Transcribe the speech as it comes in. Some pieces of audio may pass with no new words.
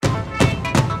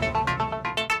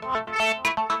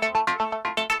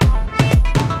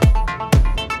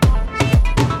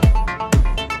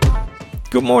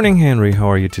Good morning, Henry. How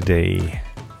are you today?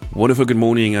 Wonderful. Good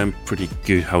morning. I'm pretty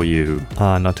good. How are you?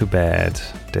 Not too bad.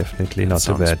 Definitely not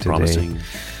too bad promising.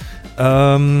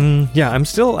 Today. I'm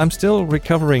still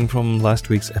recovering from last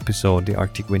week's episode, the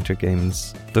Arctic Winter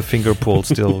Games. The finger pull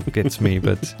still gets me,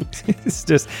 but it's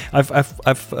just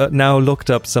I've now looked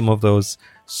up some of those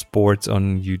sports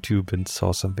on YouTube and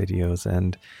saw some videos,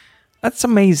 and that's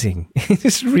amazing.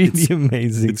 It's really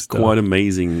amazing. It's quite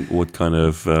amazing what kind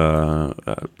of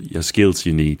skills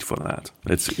you need for that.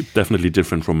 It's definitely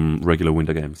different from regular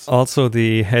winter games. Also,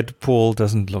 the head pull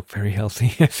doesn't look very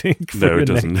healthy, I think. No, it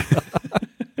doesn't.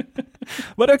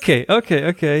 But okay.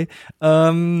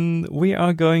 We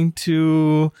are going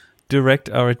to direct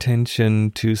our attention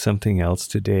to something else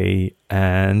today,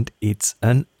 and it's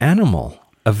an animal,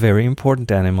 a very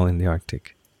important animal in the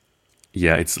Arctic.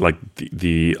 Yeah, it's like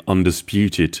the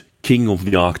undisputed king of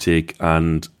the Arctic,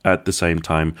 and at the same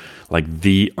time, like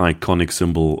the iconic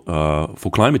symbol for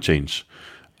climate change,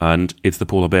 and it's the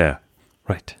polar bear.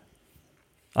 Right.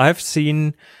 I've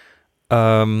seen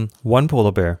one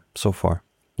polar bear so far,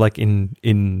 like in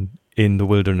the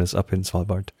wilderness up in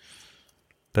Svalbard.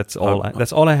 That's all.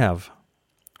 That's all I have.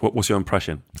 What was your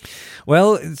impression?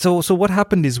 Well, so what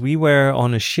happened is we were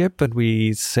on a ship and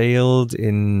we sailed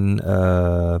through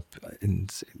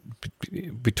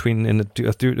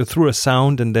a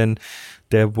sound, and then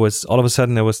there was all of a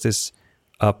sudden this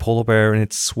polar bear, and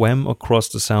it swam across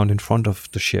the sound in front of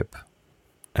the ship,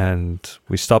 and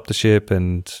we stopped the ship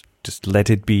and just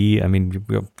let it be. I mean,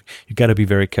 you got to be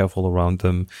very careful around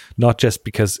them, not just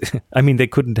because I mean they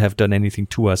couldn't have done anything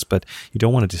to us, but you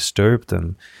don't want to disturb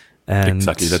them. And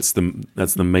exactly, that's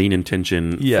the main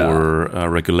intention for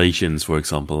regulations, for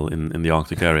example, in the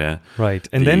Arctic area. Right,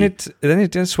 and then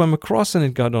it just swam across and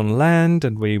it got on land,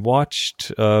 and we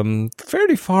watched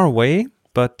fairly far away,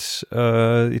 but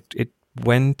it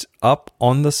went up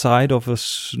on the side of a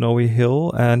snowy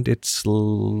hill, and it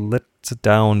slid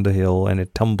down the hill, and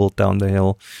it tumbled down the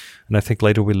hill. And I think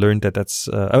later we learned that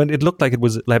it looked like it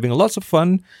was having lots of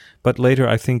fun, but later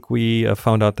I think we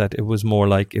found out that it was more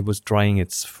like it was drying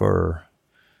its fur.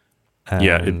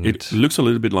 And it looks a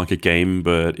little bit like a game,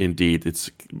 but indeed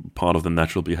it's part of the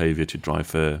natural behavior to dry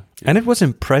fur. And it was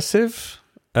impressive,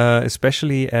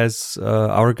 especially as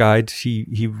our guide,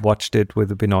 he watched it with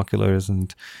the binoculars,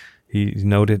 and he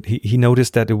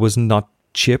noticed that it was not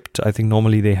chipped. I think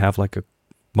normally they have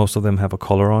most of them have a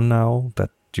collar on now that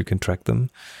you can track them.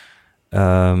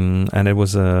 And it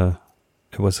was a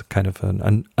kind of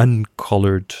an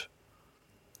uncolored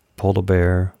polar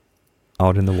bear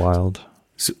out in the wild.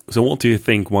 So what do you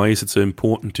think? Why is it so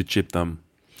important to chip them?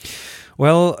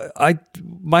 Well,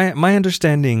 my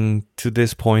understanding to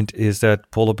this point is that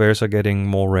polar bears are getting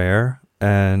more rare,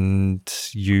 and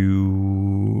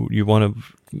you want to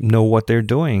know what they're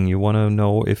doing. You want to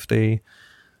know if they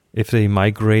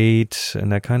migrate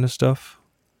and that kind of stuff.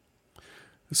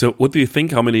 So what do you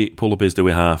think? How many polar bears do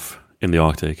we have in the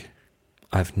Arctic?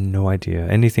 I have no idea.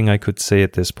 Anything I could say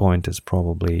at this point is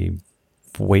probably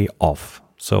way off.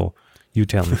 So you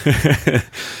tell me.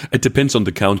 It depends on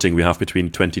the counting. We have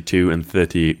between 22 and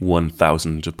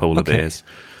 31,000 polar bears.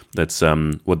 That's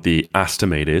what the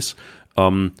estimate is.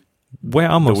 Where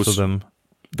are most of them?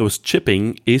 Those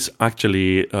chipping is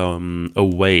actually a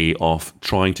way of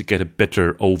trying to get a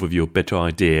better overview, a better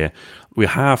idea. We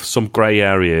have some gray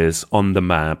areas on the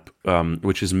map,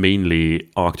 which is mainly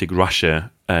Arctic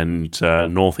Russia and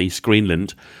northeast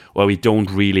Greenland, where we don't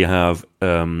really have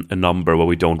a number, where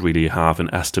we don't really have an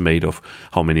estimate of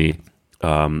how many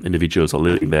individuals are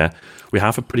living there. We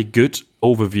have a pretty good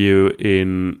overview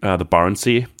in the Barents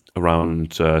Sea,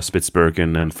 around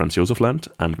Spitsbergen and Franz Josef Land,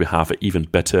 and we have an even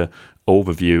better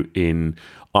overview in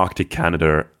Arctic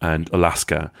Canada and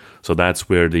Alaska. So that's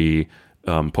where the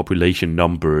population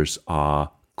numbers are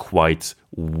quite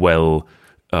well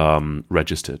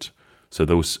registered. So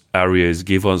those areas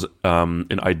give us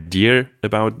an idea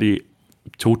about the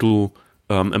total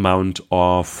amount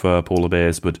of polar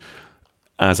bears, but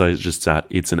as I just said,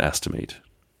 it's an estimate.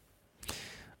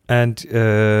 And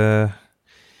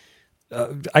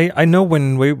I know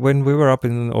when we were up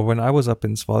when I was up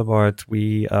in Svalbard,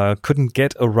 we couldn't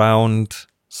get around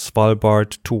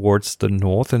Svalbard towards the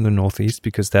north and the northeast,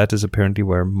 because that is apparently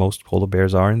where most polar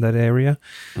bears are in that area.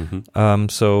 Mm-hmm.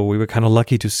 So we were kind of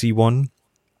lucky to see one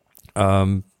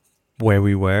where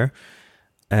we were.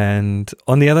 And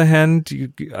on the other hand,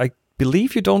 I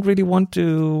believe you don't really want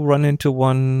to run into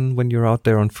one when you're out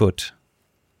there on foot.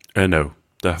 No,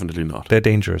 definitely not. They're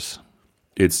dangerous.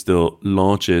 It's the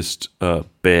largest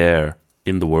bear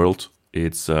in the world.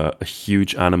 It's a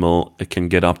huge animal. It can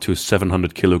get up to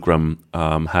 700 kilogram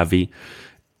heavy.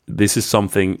 This is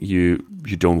something you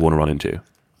don't want to run into.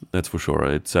 That's for sure.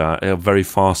 It's a very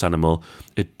fast animal.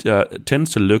 It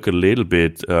tends to look a little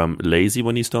bit lazy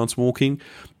when he starts walking,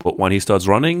 but when he starts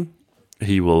running,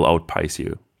 he will outpace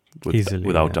you Easily,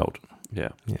 without doubt. Yeah,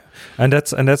 and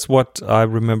that's what I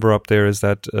remember up there, is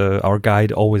that our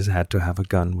guide always had to have a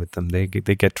gun with them. They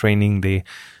get training. They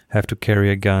have to carry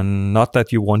a gun. Not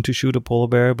that you want to shoot a polar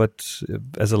bear, but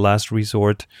as a last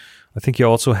resort. I think he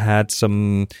also had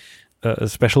a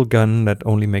special gun that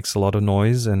only makes a lot of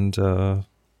noise and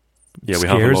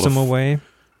scares them away.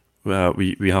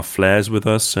 We have flares with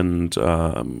us and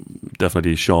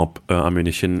definitely sharp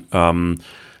ammunition.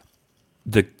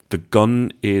 The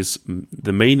gun is,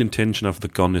 the main intention of the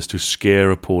gun is to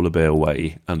scare a polar bear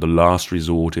away, and the last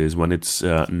resort is when it's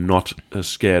not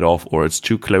scared off or it's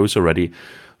too close already,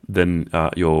 then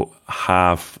you'll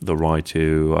have the right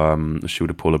to shoot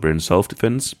a polar bear in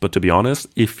self-defense. But to be honest,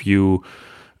 if you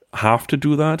have to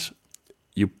do that,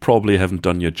 you probably haven't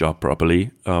done your job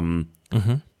properly.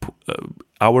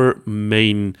 Our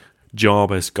main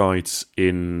job as guides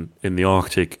in the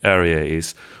Arctic area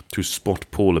is to spot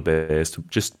polar bears, to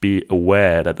just be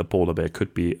aware that the polar bear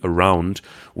could be around.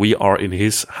 We are in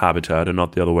his habitat and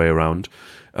not the other way around.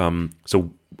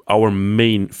 So our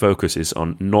main focus is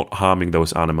on not harming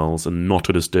those animals and not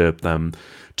to disturb them,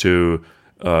 to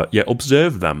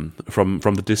observe them from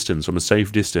the distance, from a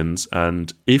safe distance.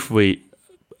 And if we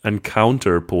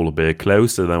encounter polar bear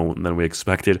closer than we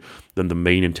expected, then the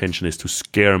main intention is to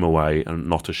scare him away and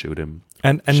not to shoot him.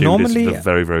 And shoot normally is the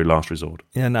very, very last resort.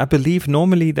 And I believe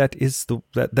normally that is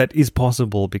that is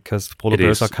possible, because polar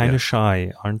bears are kind of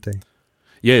shy, aren't they?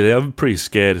 Yeah, they are pretty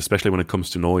scared, especially when it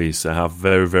comes to noise. They have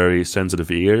very, very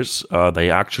sensitive ears. They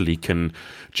actually can,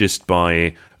 just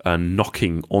by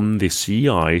knocking on the sea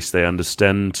ice, they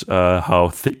understand how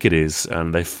thick it is,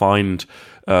 and they find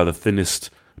the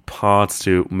thinnest parts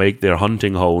to make their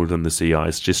hunting hold in the sea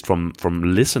ice just from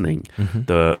listening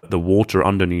the water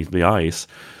underneath the ice.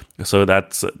 So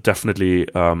that's definitely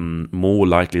more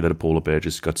likely that a polar bear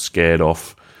just got scared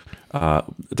off.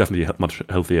 Definitely much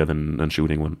healthier than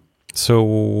shooting one.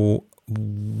 So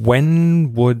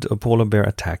when would a polar bear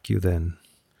attack you then?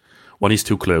 When he's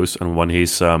too close, and when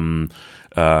he's when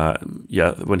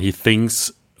he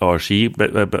thinks, or she,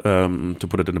 to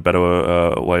put it in a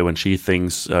better way, when she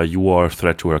thinks you are a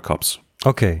threat to her cubs.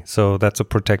 Okay, so that's a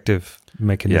protective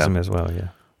mechanism as well. Yeah.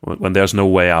 When there's no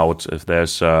way out, if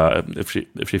there's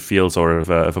if she feels, or if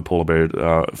a polar bear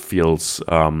feels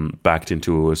backed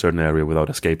into a certain area without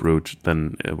escape route,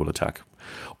 then it will attack.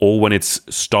 Or when it's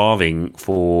starving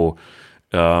for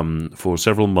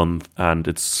several months and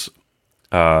it's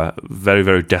very,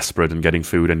 very desperate in getting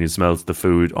food, and he smells the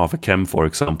food off a chem, for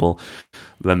example,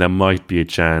 then there might be a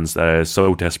chance that it's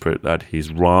so desperate that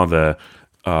he's rather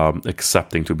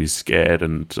accepting to be scared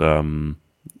and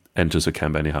enters a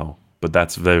camp anyhow. But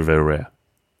that's very, very rare.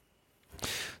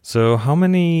 So how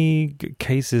many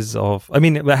cases of... I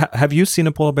mean, have you seen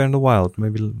a polar bear in the wild?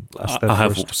 Maybe I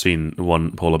have seen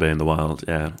one polar bear in the wild,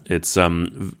 yeah. It's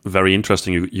very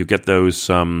interesting. You get those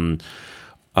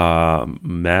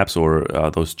maps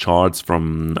or those charts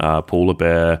from polar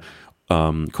bear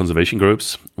conservation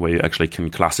groups, where you actually can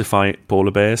classify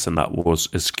polar bears, and that was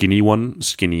a skinny one.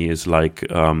 Skinny is like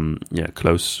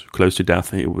close to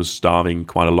death. It was starving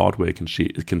quite a lot, where you can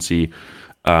see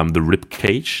the rib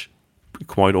cage,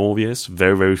 quite obvious.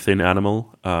 Very, very thin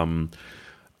animal. I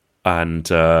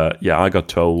got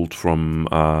told from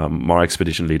my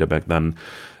expedition leader back then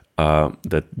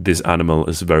that this animal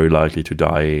is very likely to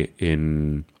die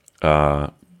in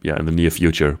the near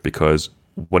future, because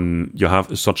when you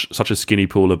have such a skinny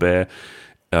polar bear,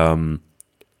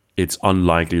 it's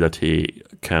unlikely that he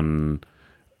can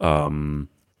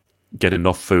get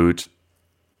enough food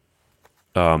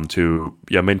to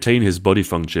maintain his body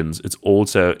functions. It's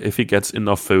also, if he gets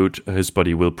enough food, his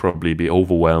body will probably be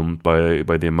overwhelmed by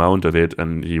the amount of it,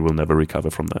 and he will never recover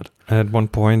from that. At one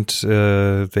point,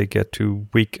 they get too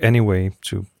weak anyway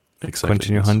to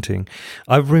continue hunting.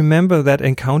 I remember that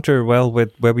encounter well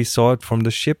where we saw it from the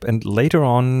ship, and later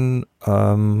on,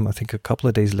 I think a couple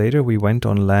of days later, we went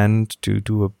on land to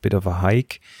do a bit of a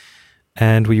hike.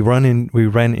 And we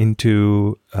ran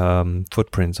into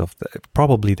footprints of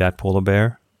probably that polar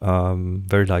bear,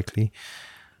 very likely.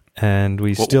 And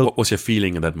what was your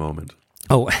feeling in that moment?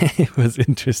 Oh, it was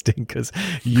interesting because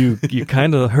you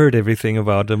kind of heard everything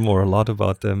about them, or a lot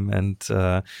about them, and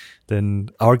then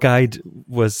our guide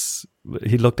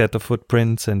he looked at the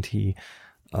footprints, and he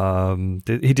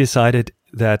decided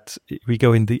that we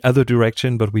go in the other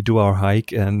direction, but we do our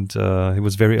hike, and he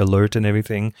was very alert and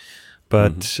everything.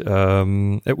 But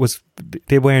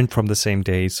they weren't from the same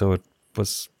day, so it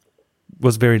was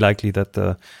very likely that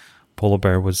the polar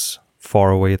bear was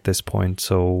far away at this point.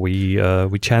 So we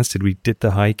chanced it. We did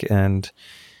the hike and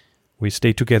we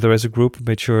stayed together as a group,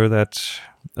 made sure that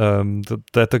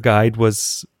that the guide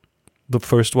was the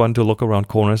first one to look around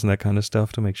corners and that kind of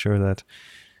stuff to make sure that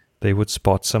they would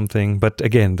spot something. But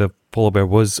again, the polar bear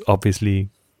was obviously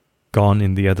gone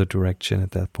in the other direction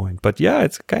at that point. But yeah,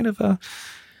 it's kind of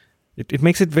it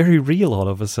makes it very real all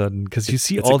of a sudden, because you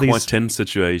see all these... It's a quite tense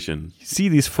situation. You see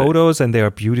these photos and they are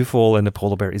beautiful and the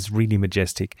polar bear is really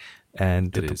majestic.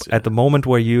 And at the moment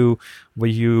where you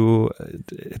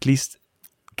at least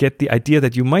get the idea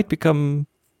that you might become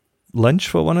lunch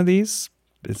for one of these,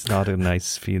 it's not a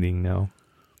nice feeling now.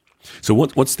 So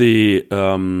what's the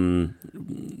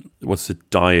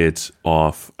diet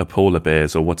of a polar bear?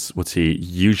 So what's he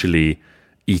usually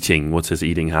eating? What's his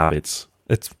eating habits?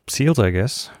 It's seals, I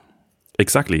guess.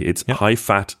 Exactly, it's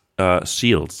high-fat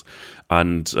seals,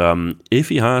 and if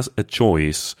he has a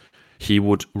choice, he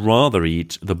would rather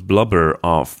eat the blubber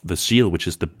of the seal, which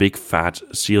is the big fat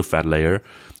seal fat layer,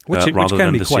 which rather can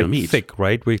than be the quite seal meat. Thick,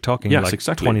 right? We're talking like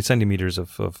exactly. 20 centimeters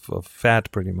of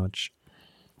fat, pretty much.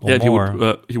 He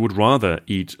would rather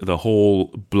eat the whole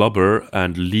blubber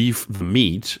and leave the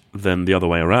meat than the other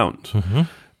way around. Mm-hmm.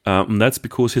 And that's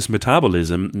because his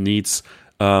metabolism needs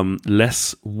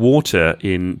less water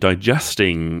in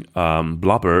digesting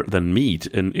blubber than meat.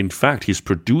 And in fact, he's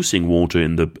producing water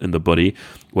in the body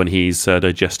when he's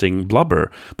digesting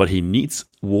blubber, but he needs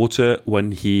water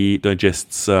when he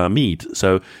digests meat.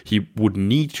 So he would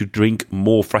need to drink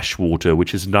more fresh water,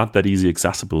 which is not that easy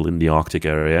accessible in the Arctic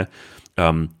area,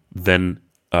 than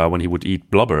when he would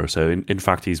eat blubber. So in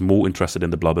fact, he's more interested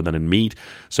in the blubber than in meat.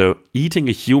 So eating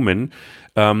a human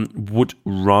would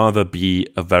rather be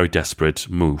a very desperate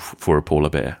move for a polar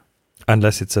bear.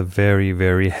 Unless it's a very,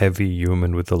 very heavy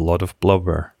human with a lot of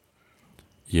blubber.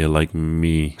 Yeah, like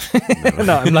me.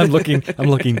 No, I'm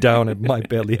looking down at my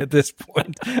belly at this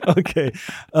point. Okay.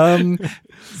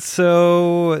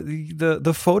 So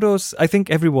the photos, I think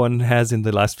everyone has in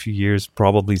the last few years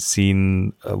probably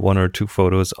seen one or two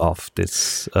photos of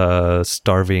this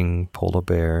starving polar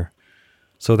bear.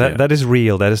 So that is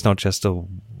real. That is not just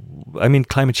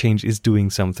climate change is doing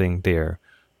something there,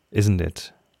 isn't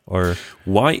it? Or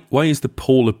why is the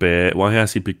polar bear? Why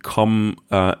has he become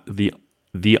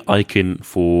the icon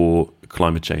for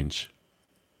climate change?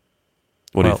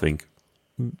 What do you think?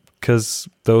 Because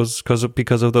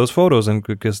of those photos, and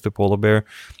because the polar bear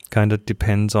kind of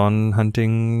depends on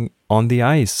hunting on the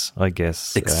ice, I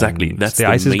guess. Exactly, that's the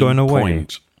ice is going away.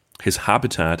 Point. His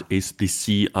habitat is the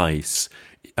sea ice.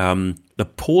 The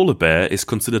polar bear is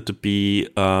considered to be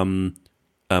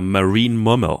a marine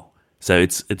mammal. So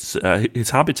it's his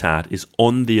habitat is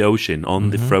on the ocean, on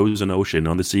the frozen ocean,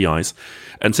 on the sea ice.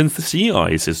 And since the sea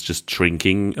ice is just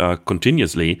shrinking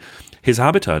continuously, his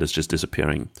habitat is just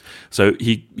disappearing. So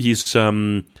he's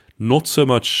not so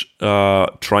much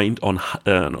trained on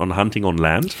hunting on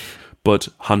land, but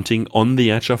hunting on the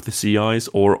edge of the sea ice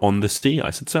or on the sea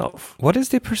ice itself. What is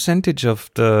the percentage of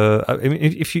the? I mean,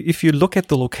 if you look at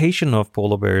the location of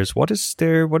polar bears, what is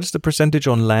the percentage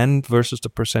on land versus the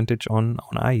percentage on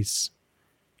ice?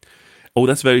 Oh,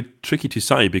 that's very tricky to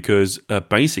say, because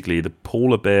basically the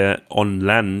polar bear on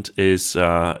land is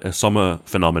a summer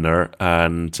phenomena,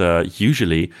 and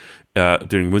usually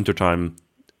during wintertime,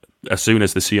 as soon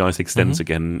as the sea ice extends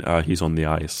again, he's on the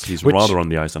ice. He's rather on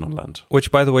the ice than on land.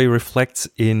 Which, by the way, reflects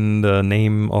in the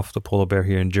name of the polar bear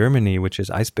here in Germany, which is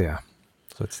Eisbär.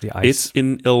 So it's the ice. It's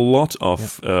in a lot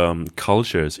of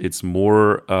cultures. It's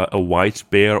more a white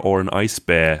bear or an ice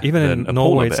bear. Even than in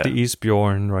Norway, it's the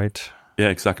Isbjorn, right? Yeah,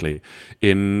 exactly.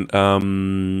 In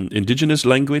indigenous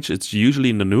language, it's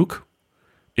usually Nanook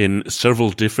in several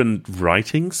different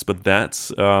writings, but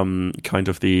that's kind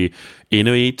of the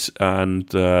Inuit and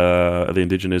the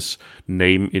indigenous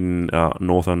name in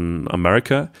Northern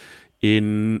America.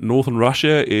 In Northern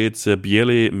Russia, it's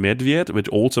Bielý medvěd, which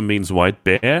also means white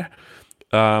bear.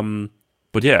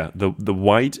 But yeah, the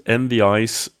white and the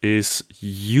ice is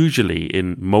usually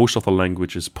in most of the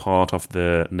languages part of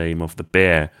the name of the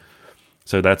bear.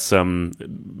 So that's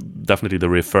definitely the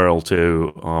referral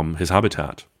to his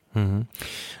habitat. Mm-hmm.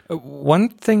 One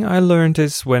thing I learned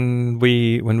is when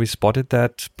we spotted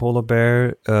that polar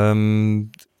bear,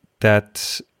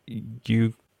 that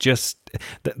you just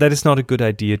that is not a good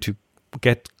idea to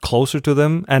get closer to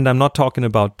them. And I'm not talking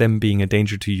about them being a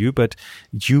danger to you, but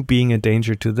you being a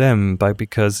danger to them.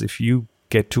 Because if you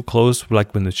get too close,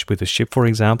 like with a ship, for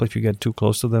example, if you get too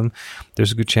close to them,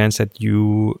 there's a good chance that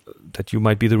you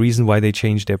might be the reason why they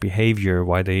change their behavior,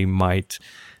 why they might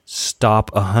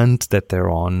stop a hunt that they're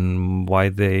on, why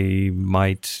they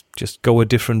might just go a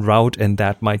different route, and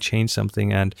that might change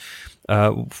something. And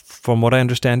from what I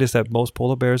understand is that most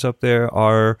polar bears up there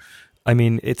are, I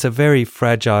mean, it's a very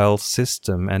fragile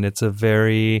system, and it's a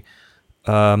very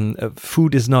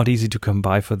food is not easy to come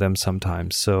by for them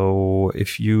sometimes. So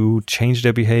if you change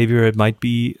their behavior, it might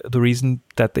be the reason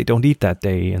that they don't eat that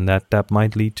day, and that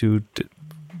might lead to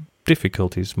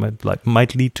difficulties,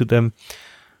 might lead to them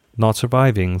not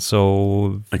surviving.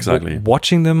 So exactly,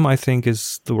 watching them, I think,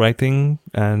 is the right thing,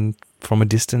 and from a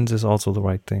distance is also the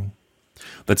right thing.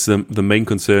 That's the main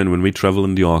concern when we travel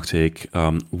in the Arctic.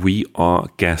 We are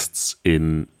guests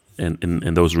in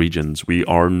those regions. We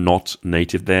are not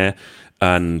native there,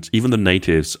 and even the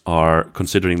natives are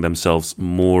considering themselves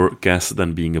more guests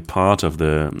than being a part of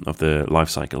the life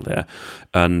cycle there.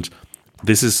 And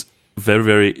this is very,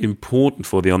 very important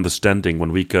for the understanding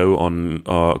when we go on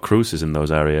cruises in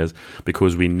those areas,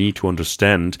 because we need to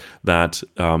understand that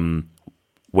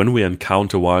when we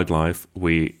encounter wildlife,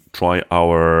 we try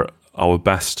our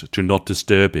best to not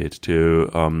disturb it,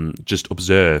 to just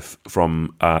observe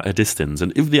from a distance.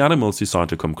 And if the animals decide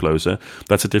to come closer,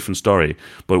 that's a different story.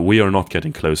 But we are not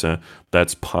getting closer.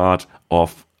 That's part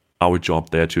of our job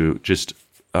there, to just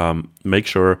make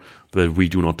sure that we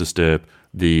do not disturb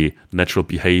the natural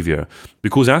behavior.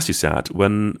 Because as you said,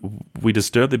 when we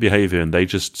disturb the behavior and they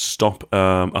just stop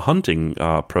a hunting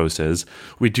process,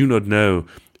 we do not know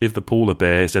if the polar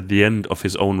bear is at the end of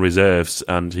his own reserves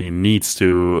and he needs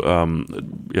to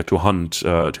hunt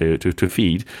to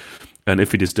feed. And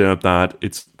if we disturb that,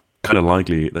 it's kind of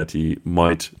likely that he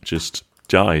might just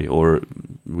die, or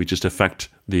we just affect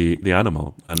the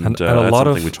animal. And that's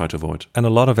something we try to avoid. And a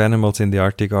lot of animals in the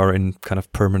Arctic are in kind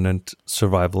of permanent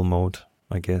survival mode,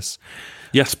 I guess.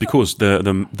 Yes, because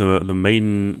the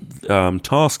main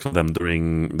task for them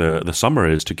during the summer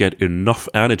is to get enough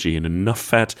energy and enough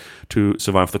fat to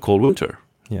survive the cold winter.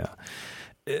 Yeah.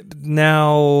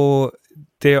 Now,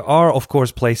 there are, of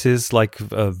course, places like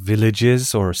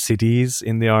villages or cities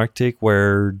in the Arctic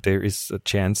where there is a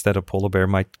chance that a polar bear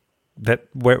might,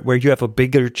 where you have a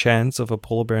bigger chance of a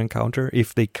polar bear encounter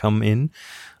if they come in.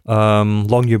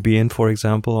 Longyearbyen, for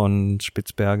example, on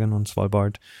Spitsbergen, on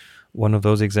Svalbard. One of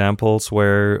those examples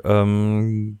where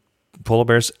polar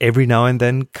bears every now and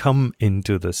then come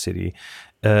into the city.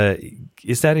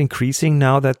 Is that increasing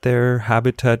now that their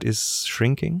habitat is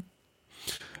shrinking?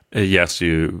 Yes,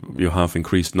 you have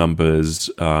increased numbers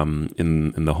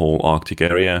in the whole Arctic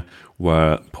area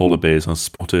where polar bears are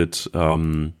spotted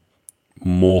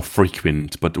more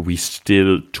frequent, but we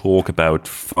still talk about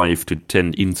 5 to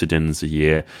 10 incidents a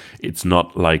year. It's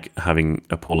not like having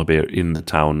a polar bear in the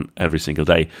town every single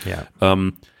day. Yeah.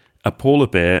 A polar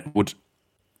bear would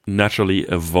naturally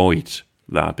avoid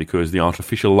that because the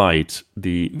artificial light,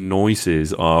 the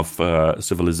noises of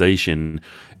civilization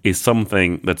is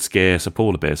something that scares a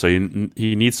polar bear. So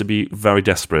he needs to be very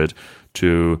desperate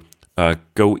to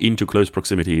go into close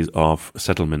proximities of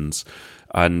settlements.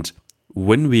 And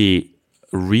when we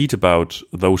read about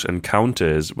those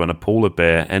encounters when a polar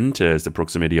bear enters the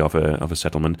proximity of a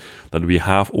settlement, then we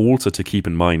have also to keep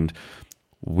in mind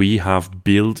we have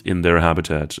built in their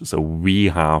habitat. So we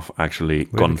have actually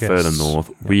gone further north.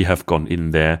 Yeah. We have gone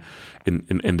in there,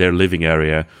 in their living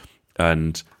area,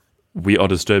 and we are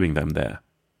disturbing them there.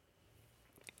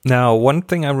 Now, one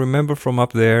thing I remember from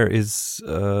up there is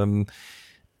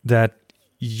that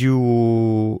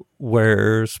you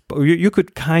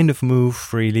could kind of move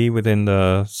freely within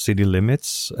the city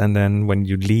limits, and then when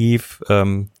you leave,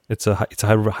 it's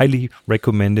highly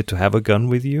recommended to have a gun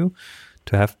with you,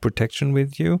 to have protection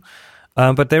with you.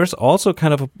 But there's also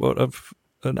kind of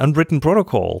an unwritten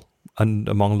protocol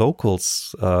among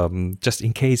locals, just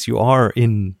in case you are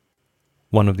in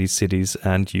one of these cities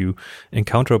and you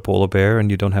encounter a polar bear and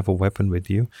you don't have a weapon with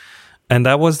you. And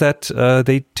that was that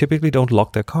they typically don't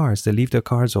lock their cars. They leave their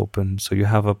cars open, so you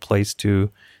have a place to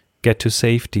get to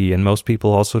safety. And most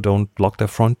people also don't lock their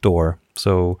front door.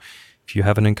 So if you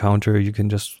have an encounter, you can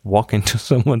just walk into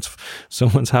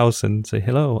someone's house and say,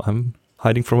 "Hello, I'm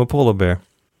hiding from a polar bear."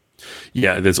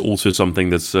 Yeah, there's also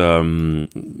something that's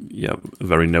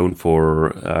very known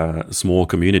for small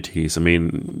communities. I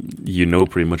mean, you know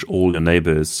pretty much all your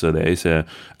neighbors, so there is a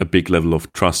big level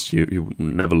of trust. You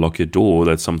never lock your door.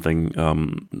 That's something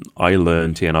I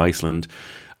learned here in Iceland.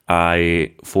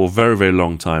 I, for a very, very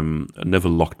long time, never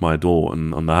locked my door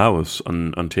on the house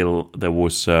until there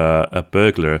was a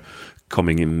burglar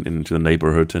coming into the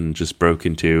neighborhood and just broke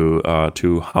into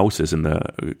 2 houses in the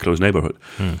close neighborhood.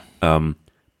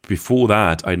 Before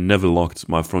that, I never locked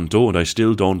my front door, and I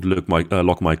still don't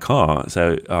lock my car.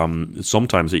 So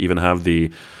sometimes I even have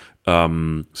the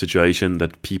situation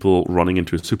that people running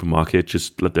into a supermarket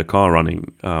just let their car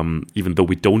running, even though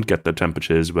we don't get the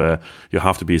temperatures where you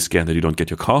have to be scared that you don't get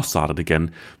your car started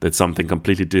again. That's something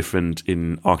completely different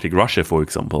in Arctic Russia, for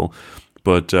example.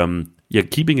 But yeah,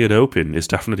 keeping it open is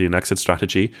definitely an exit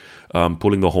strategy.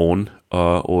 Pulling the horn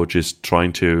or just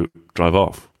trying to drive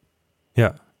off.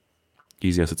 Yeah.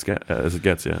 Easy as it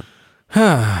gets, yeah.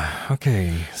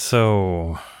 Okay,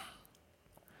 so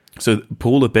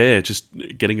polar bear, just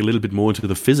getting a little bit more into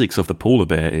the physics of the polar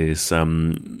bear, is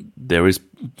there is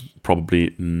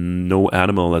probably no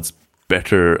animal that's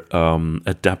better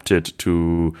adapted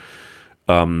to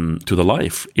the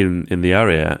life in the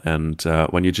area. And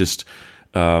when you just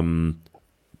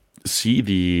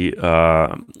see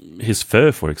his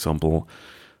fur, for example,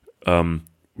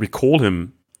 we call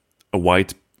him a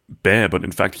white bear, but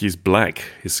in fact he's black.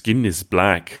 His skin is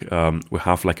black. We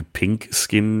have like a pink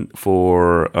skin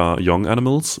for young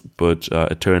animals, but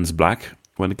it turns black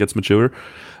when it gets mature.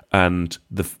 And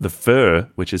the fur,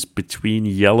 which is between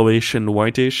yellowish and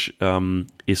whitish,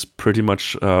 is pretty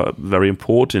much very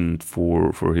important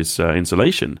for his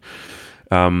insulation.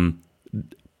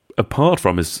 Apart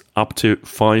from his up to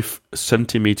 5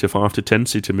 to 10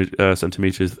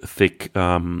 centimeters thick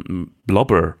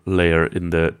blubber layer in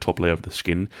the top layer of the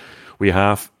skin, we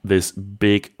have this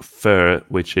big fur,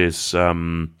 which is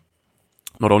not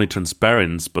only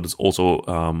transparent, but it's also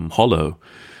hollow.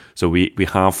 So we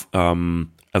have you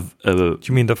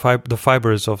mean the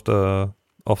fibers of the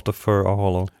fur are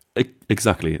hollow?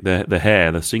 Exactly.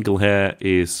 The single hair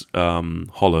is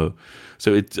hollow.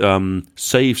 So it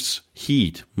saves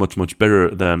heat much better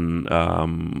than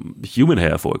human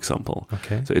hair, for example.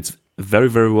 Okay. So it's very,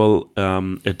 very well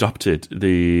adapted.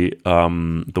 The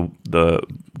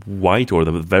white or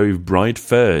the very bright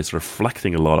fur is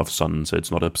reflecting a lot of sun, so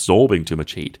it's not absorbing too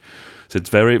much heat. So it's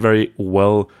very, very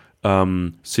well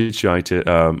situated,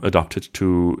 adapted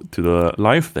to the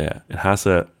life there.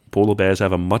 Polar bears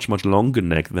have a much longer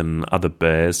neck than other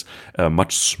bears, a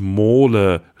much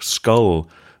smaller skull,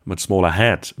 much smaller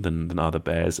head than other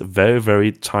bears. Very,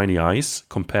 very tiny eyes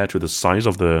compared to the size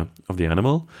of the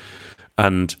animal,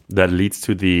 and that leads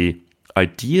to the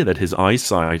idea that his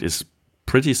eyesight is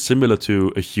pretty similar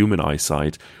to a human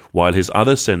eyesight, while his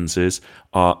other senses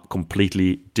are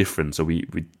completely different. So we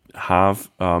have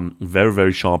very,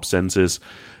 very sharp senses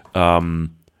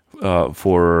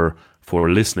for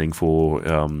listening, for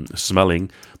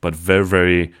smelling, but very,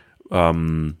 very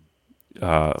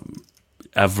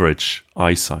average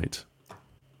eyesight.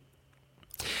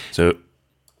 So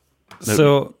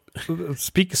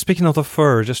speaking of the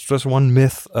fur, just one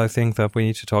myth I think that we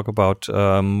need to talk about,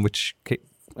 which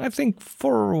I think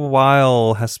for a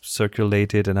while has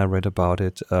circulated, and I read about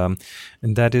it, and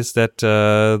that is that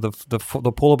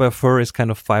the polar bear fur is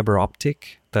kind of fiber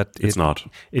optic. That it's not.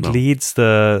 It leads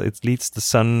the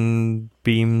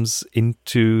sunbeams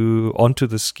onto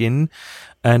the skin,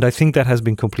 and I think that has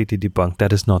been completely debunked.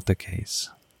 That is not the case.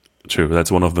 True.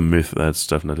 That's one of the myths. That's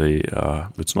definitely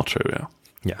it's not true. Yeah.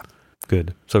 Yeah.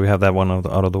 Good. So we have that one out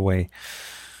of the way.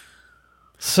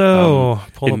 So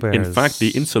polar bears. In fact,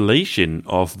 the insulation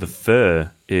of the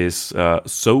fur is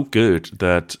so good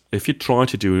that if you try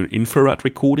to do an infrared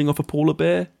recording of a polar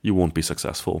bear, you won't be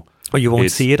successful. Oh, you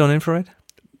won't see it on infrared?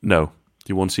 No,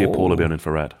 you won't see a polar bear on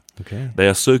infrared. Okay. They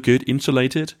are so good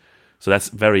insulated, so that's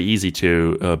very easy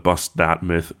to bust that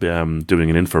myth doing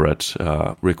an infrared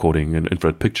recording, an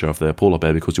infrared picture of the polar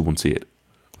bear, because you won't see it.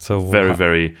 So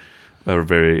very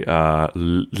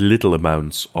little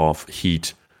amounts of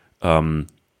heat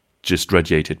just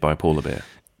radiated by a polar bear.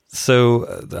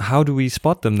 So how do we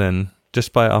spot them then?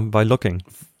 Just by looking?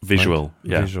 Visual, right?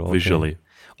 yeah, Visual, visually. Okay.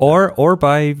 Or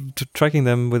by tracking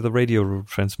them with a radio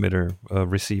transmitter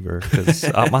receiver. Because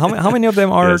how many of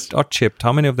them are chipped?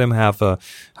 How many of them have a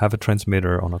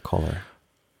transmitter on a collar?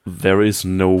 There is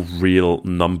no real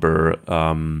number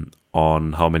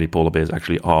on how many polar bears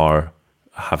actually are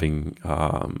having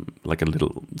like a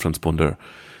little transponder.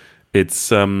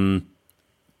 It's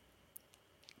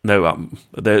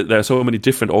there are so many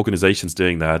different organizations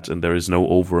doing that, and there is no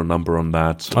over number on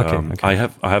that. Okay. I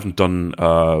haven't done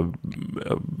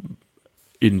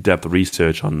in-depth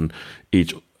research on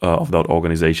each of those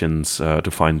organizations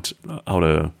to find out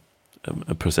a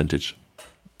percentage.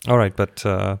 All right, but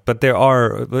there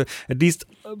are at least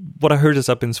what I heard is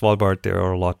up in Svalbard there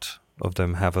are a lot of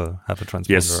them have a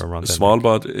transponder around them.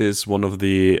 Svalbard is one of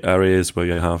the areas where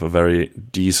you have a very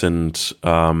decent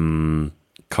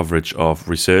coverage of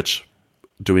research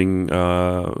going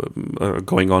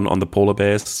on the polar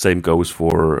bears. Same goes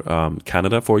for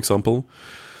Canada, for example.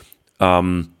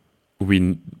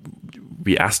 We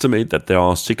we estimate that there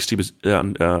are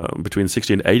between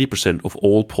 60 and 80% of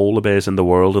all polar bears in the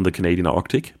world in the Canadian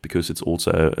Arctic, because it's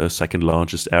also a second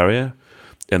largest area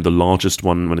and the largest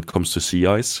one when it comes to sea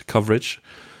ice coverage.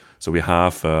 So we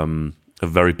have a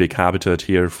very big habitat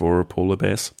here for polar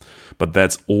bears, but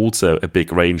that's also a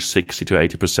big range. 60 to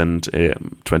 80%,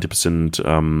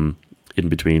 20% in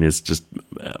between is just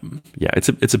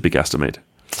it's a big estimate.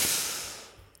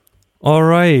 All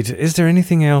right. Is there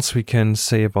anything else we can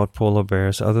say about polar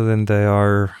bears other than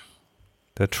they're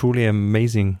truly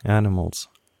amazing animals?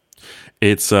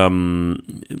 It's a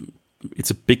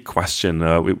big question.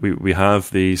 We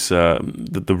have these.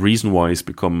 The reason why it's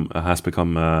has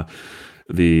become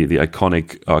the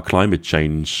iconic climate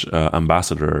change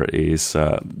ambassador is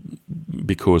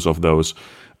because of those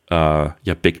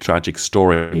big tragic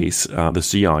stories. The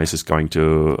sea ice is going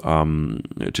to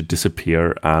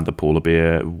disappear, and the polar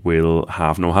bear will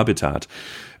have no habitat.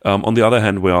 On the other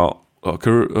hand, we are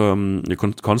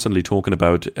constantly talking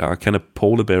about can a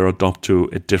polar bear adopt to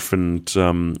a different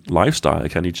lifestyle?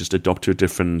 Can he just adopt to a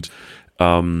different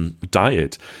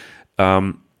diet?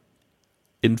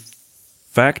 In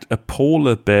fact, a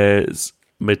polar bear's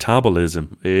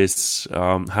metabolism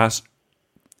has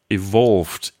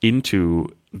evolved into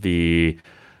the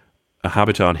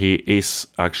habitat he is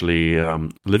actually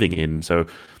living in. So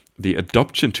the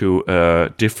adoption to a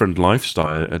different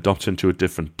lifestyle, adoption to a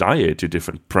different diet, to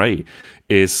different prey,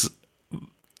 it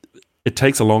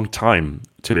takes a long time,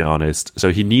 to be honest.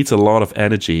 So he needs a lot of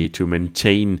energy to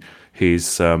maintain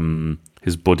his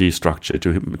body structure,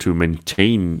 to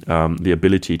maintain the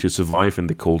ability to survive in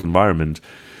the cold environment.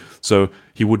 So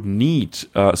he would need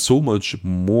so much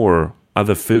more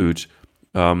other food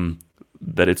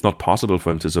that it's not possible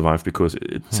for him to survive, because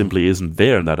it simply isn't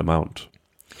there in that amount.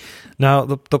 Now,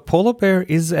 the polar bear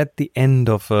is at the end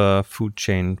of a food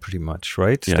chain, pretty much,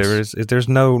 right? Yes. There's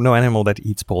no animal that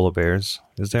eats polar bears,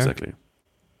 is there? Exactly.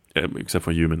 Except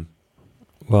for human.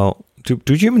 Well,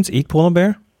 do humans eat polar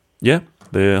bear? Yeah,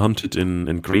 they're hunted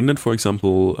in Greenland, for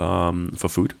example, for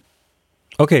food.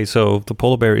 Okay, so the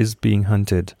polar bear is being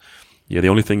hunted. Yeah, the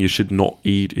only thing you should not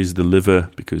eat is the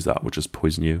liver, because that would just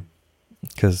poison you.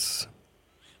 Because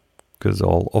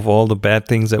all the bad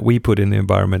things that we put in the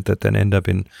environment that then end up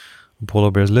in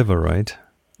polar bear's liver, right?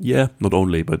 Yeah, not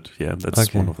only, but yeah,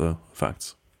 that's one of the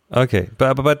facts. Okay,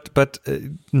 but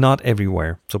not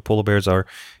everywhere. So polar bears are.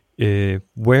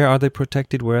 Where are they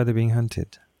protected? Where are they being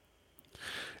hunted?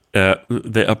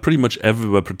 They are pretty much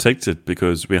everywhere protected,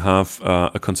 because we have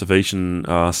a conservation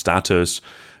status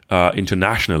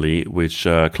internationally, which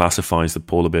classifies the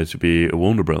polar bear to be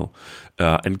vulnerable.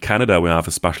 In Canada, we have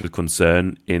a special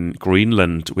concern. In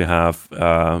Greenland, we have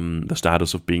the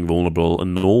status of being vulnerable.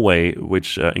 In Norway,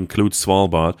 which includes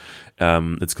Svalbard,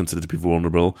 it's considered to be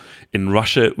vulnerable. In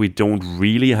Russia, we don't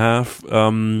really have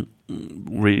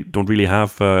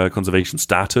conservation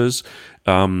status.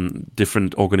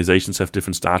 Different organizations have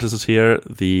different statuses here.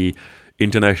 The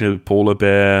International Polar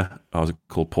Bear, how's it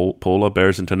called? Polar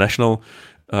Bears International.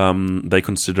 They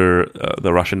consider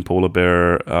the Russian polar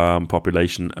bear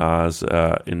population as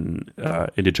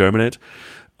indeterminate,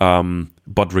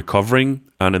 but recovering.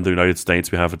 And in the United States,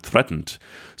 we have it threatened.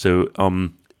 So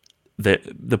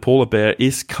the polar bear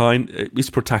is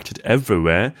protected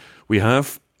everywhere. We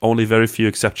have only very few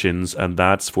exceptions, and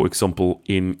that's, for example,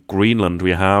 in Greenland,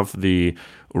 we have the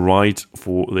right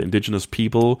for the indigenous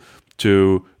people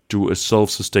to do a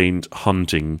self-sustained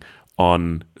hunting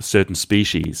on certain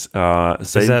species.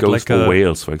 Same goes like for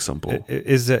whales, for example.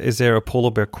 Is there a polar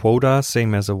bear quota,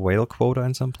 same as a whale quota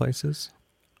in some places?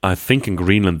 I think in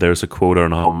Greenland there's a quota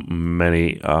on how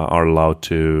many are allowed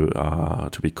to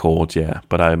be caught. Yeah,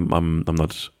 but I'm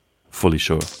not fully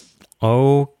sure.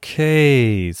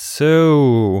 Okay,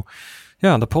 so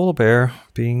yeah, the polar bear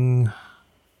being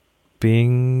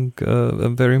a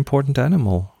very important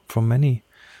animal from many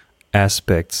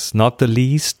aspects, not the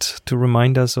least to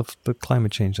remind us of the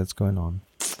climate change that's going on.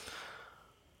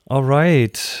 All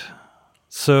right,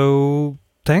 so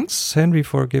thanks, Henry,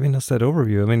 for giving us that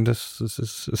overview. I mean, this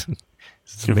is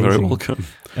You're very welcome.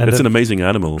 And it's an amazing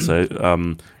animal. So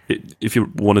if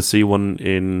you want to see one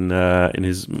in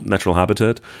his natural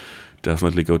habitat,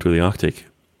 definitely go to the Arctic.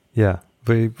 Yeah,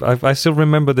 I still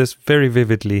remember this very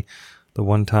vividly. The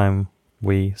one time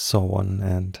we saw one,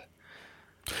 and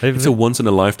it's a once in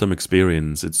a lifetime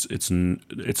experience. It's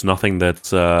nothing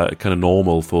that's kind of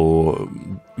normal for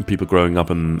people growing up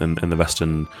in the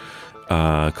Western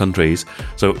countries.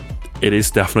 So it is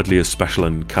definitely a special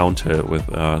encounter with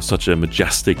such a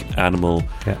majestic animal.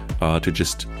 To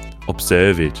just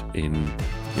observe it in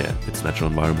its natural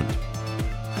environment.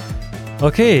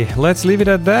 Okay, let's leave it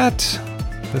at that.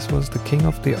 This was the King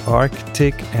of the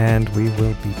Arctic, and we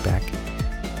will be back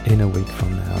in a week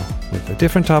from now with a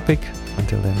different topic.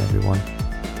 Until then, everyone,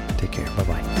 take care.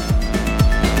 Bye-bye.